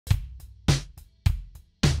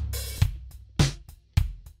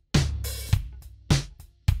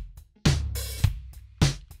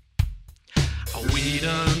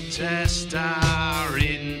test our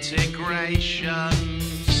integrations.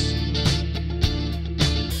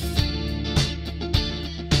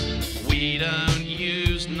 We don't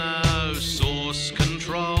use no source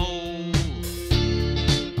control.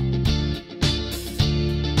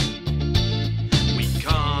 We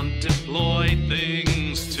can't deploy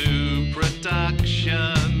things to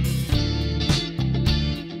production.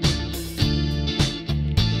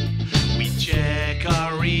 We check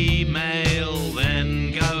our email,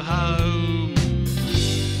 then go home.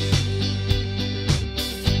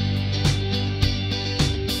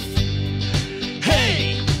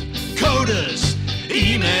 Hey, coders,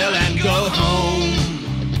 email and go home.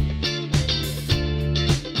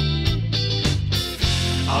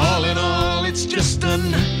 All in all, it's just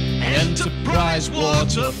an enterprise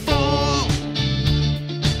waterfall.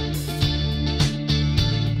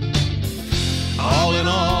 All in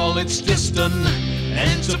all, it's just an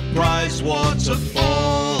enterprise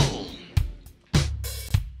waterfall.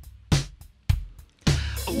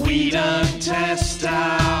 We don't test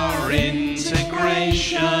our integrations.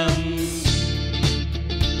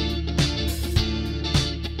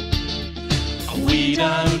 We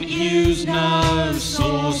don't use no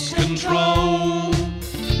source control.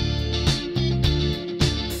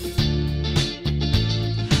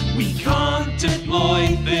 We can't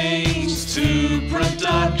deploy things to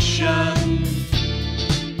production.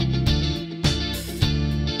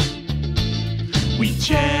 We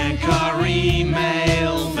check our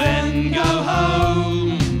email, then go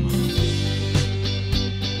home.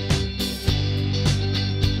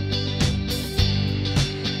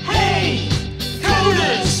 Hey,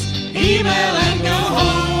 coders, email and go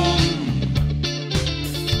home.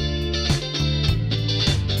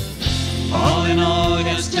 All in all,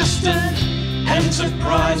 it's just an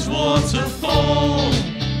enterprise waterfall.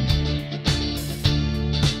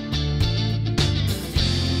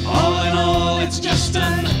 All in all, it's just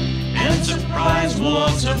an enterprise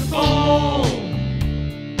waterfall.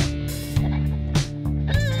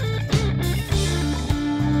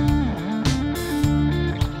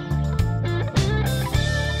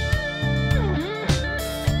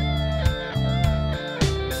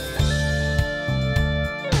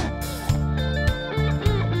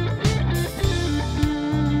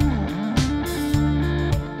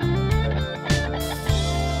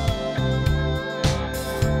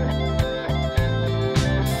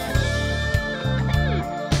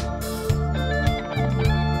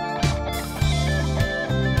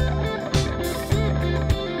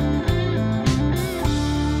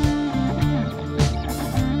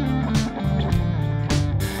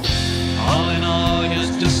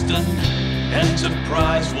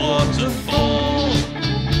 Enterprise waterfall.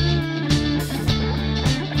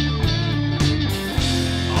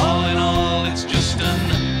 All in all, it's just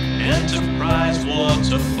an enterprise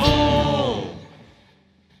waterfall.